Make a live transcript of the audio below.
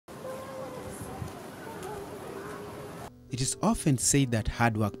It is often said that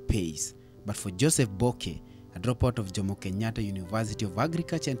hard work pays, but for Joseph Boke, a dropout of Jomo Kenyatta University of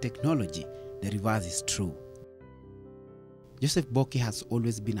Agriculture and Technology, the reverse is true. Joseph Boke has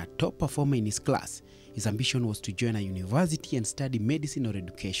always been a top performer in his class. His ambition was to join a university and study medicine or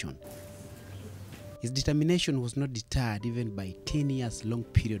education. His determination was not deterred even by a 10 years long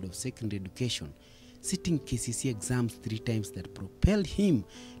period of secondary education, sitting KCSE exams 3 times that propelled him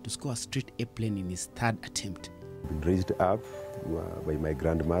to score a straight A plane in his 3rd attempt. Been raised up by my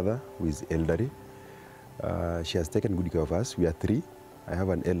grandmother, who is elderly. She has taken good care of us. We are 3. I have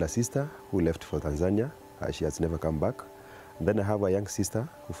an elder sister who left for Tanzania. She has never come back. And then I have a young sister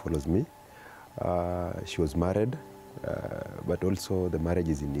who follows me. She was married, but also the marriage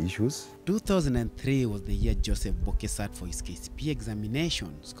is in issues. 2003 was the year Joseph Boke sat for his KCPE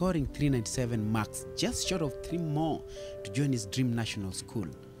examination, scoring 397 marks, just short of 3 more to join his dream national school,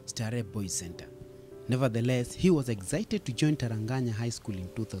 Starehe Boys Center. Nevertheless, he was excited to join Taranganya High School in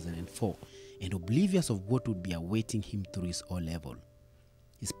 2004 and oblivious of what would be awaiting him through his O-level.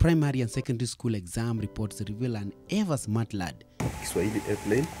 His primary and secondary school exam reports reveal an ever smart lad. Kiswahili A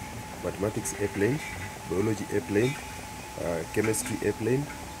plane, mathematics A plane, biology A plane, chemistry A plane,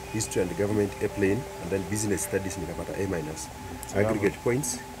 history and government A plane, and then business studies nikapata A minus. So aggregate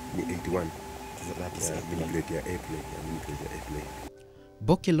points ni 81. A plane.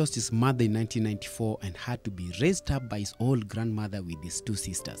 Boke lost his mother in 1994 and had to be raised up by his old grandmother with his 2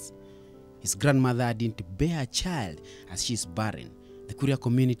 sisters. His grandmother didn't bear a child as she is barren. The Kuria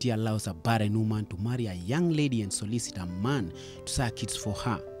community allows a barren woman to marry a young lady and solicit a man to sire kids for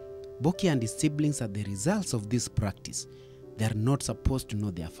her. Boke and his siblings are the results of this practice. They are not supposed to know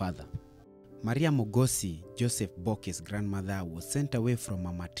their father. Maria Mogosi, Joseph Boke's grandmother, was sent away from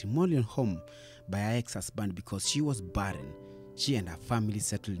a matrimonial home by her ex-husband because she was barren. She and her family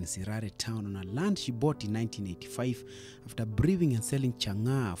settled in Sirare town on a land she bought in 1985 after brewing and selling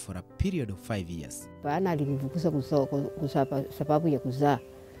chang'aa for a period of 5 years. Bana alinifukuza sababu ya kuzaa.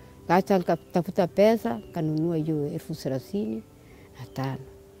 Kacha nikatafuta pesa, kanunua hiyo 35,000,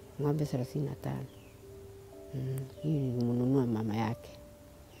 ng'ombe 35. Hii nilinunua mama yake.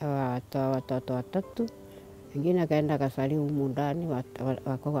 Watoto 3, wengine akaenda kasali humu ndani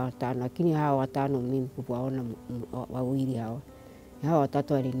wako 5, lakini hawa 5 mimi kuwaona wawili hawa. Hawa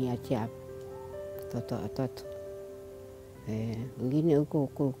 3 waliniachia hapa. Watoto 3. Wengine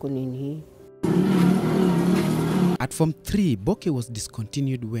huko nini. At Form 3, Boke was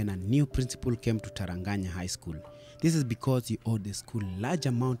discontinued when a new principal came to Taranganya High School. This is because he owed the school a large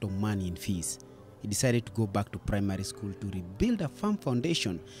amount of money in fees. He decided to go back to primary school to rebuild a firm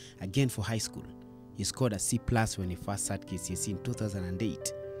foundation again for high school. He scored a C+ when he first sat KCSE in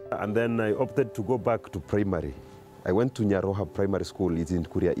 2008. And then I opted to go back to primary. I went to Nyaroha Primary School, it's in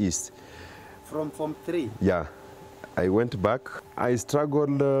Kuria East. From Form 3? Yeah. I went back. I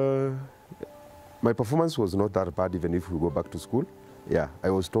struggled. My performance was not that bad even if we go back to school. Yeah,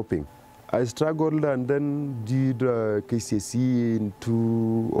 I was topping. I struggled and then did KCSE in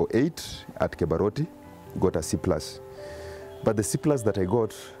 2008 at Kebaroti, got a C+. But the C+ that I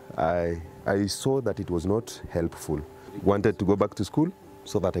got, I saw that it was not helpful. Wanted to go back to school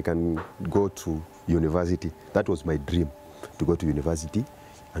so that I can go to university. That was my dream, to go to university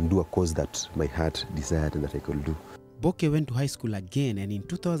and do a course that my heart desired and that I could do. Boke went to high school again, and in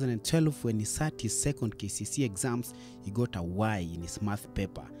 2012, when he sat his second KCSE exams, he got a Y in his math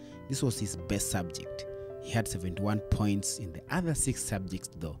paper. This was his best subject. He had 71 points in the other 6 subjects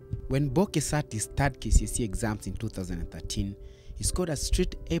though. When Boke sat his 3rd KCSE exams in 2013, he scored a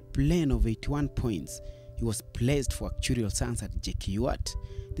straight A plane of 81 points. He was placed for actuarial science at JKUAT.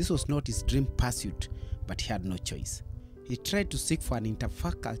 This was not his dream pursuit, but he had no choice. He tried to seek for an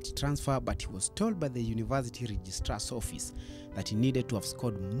interfaculty transfer, but he was told by the university registrar's office that he needed to have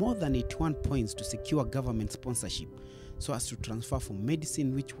scored more than 81 points to secure government sponsorship, so as to transfer for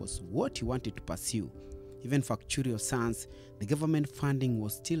medicine, which was what he wanted to pursue. Even for actuarial science, the government funding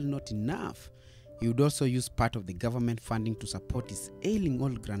was still not enough. He would also use part of the government funding to support his ailing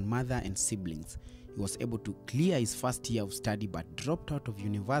old grandmother and siblings. He was able to clear his first year of study but dropped out of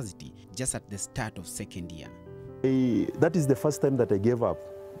university just at the start of 2nd year. That is the first time that I gave up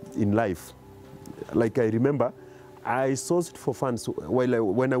in life. Like I remember, I sourced for funds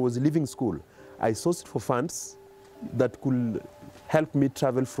when I was leaving school. I sourced for funds that could help me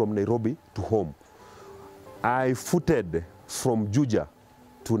travel from Nairobi to home. I footed from Juja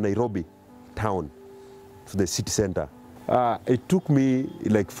to Nairobi town, to the city center. It took me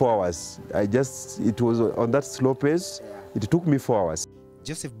like 4 hours. It was on that slow pace. It took me 4 hours.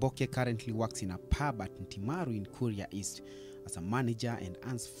 Joseph Boke currently works in a pub at Ntimaru in Kuria East as a manager and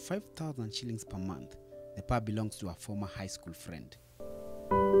earns 5,000 shillings per month. The The pub belongs to a former high school friend.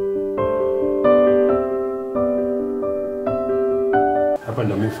 Hapa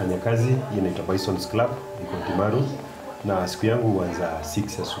ndio mimi hufanya kazi, hii inaitwa Bison's Club, iko Timaru. Na siku yangu huanza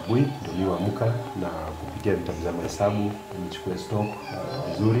 6 asubuhi, ndio mimi huamka na kupitia vitabu za mahesabu, nichukue stock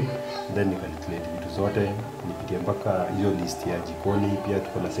vizuri, then nikalculate vitu zote, nipitie mpaka hiyo list ya jikoni. Pia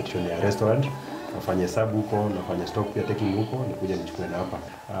tuko na section ya restaurant, nafanya hesabu huko, nafanya stock pia taking huko, nikuja nichukue na hapa.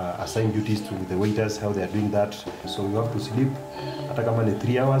 Assign duties to the waiters, how they are doing that. So you have to sleep, hata kama ni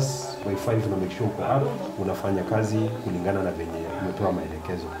 3 hours, by 5 na make sure uko up, unafanya kazi kulingana na venye umetoa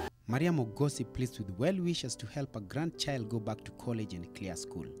maelekezo. Maria Mogosi pleased with well wishes to help her grandchild go back to college and clear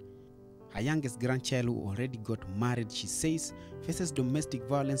school. Her youngest grandchild, who already got married, she says, faces domestic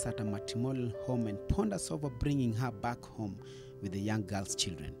violence at a matrimonial home and ponders over bringing her back home with the young girl's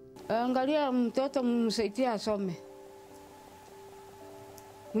children. Angalia mtoto msaidie asome.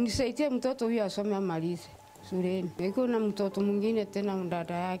 Mnisaidie mtoto huyu asome amalize shuleni. Niko na mtoto mwingine tena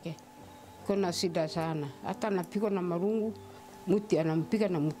dada yake. Kuna shida sana. Hata anapigwa na marungu, mti anampiga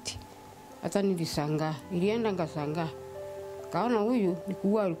na mti. Hata nilishangaa, nilienda ngashangaa. Kaona huyu ni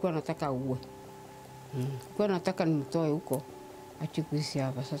kuua, alikuwa anataka uwe. Alikuwa anataka nimtoe huko. Achikuishi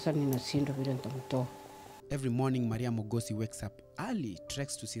hapa, sasa ninashindwa vile nitamtoa. Every morning, Maria Mogosi wakes up early,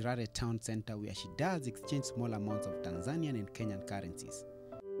 treks to Sirare town center where she does exchange small amounts of Tanzanian and Kenyan currencies.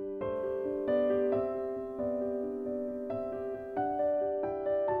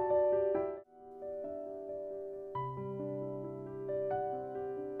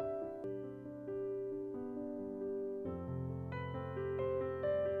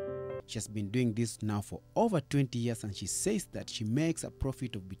 She has been doing this now for over 20 years, and she says that she makes a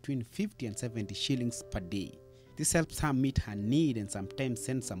profit of between 50 and 70 shillings per day. This helps her meet her need and sometimes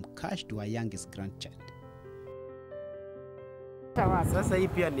send some cash to her youngest grandchild. Sasa hii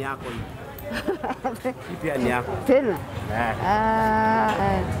pia ni yako hii. Hii pia ni yako. Tena?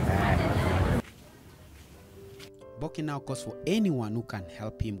 Boke now calls for anyone who can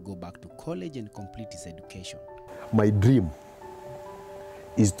help him go back to college and complete his education. My dream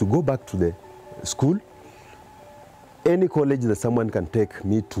is to go back to the school, any college that someone can take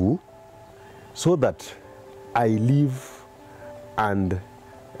me to, so that I live and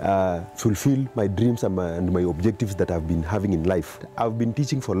fulfill my dreams and my objectives that I've been having in life. I've been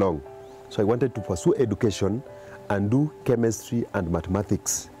teaching for long, so I wanted to pursue education and do chemistry and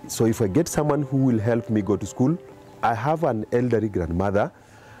mathematics. So if I get someone who will help me go to school, I have an elderly grandmother,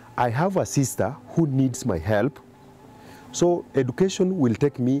 I have a sister who needs my help. So education will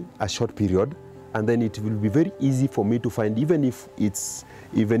take me a short period, and then it will be very easy for me to find, even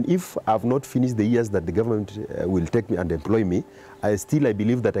if I've not finished the years that the government will take me and employ me, I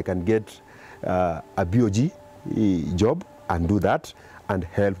believe that I can get a BOG job and do that and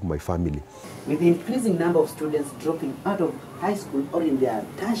help my family. With the increasing number of students dropping out of high school or in their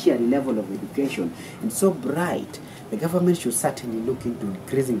tertiary level of education, and so bright, the government should certainly look into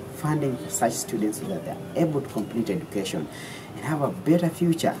increasing funding for such students so that they are able to complete education and have a better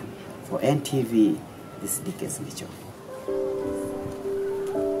future for NTV. This is DK Slicho.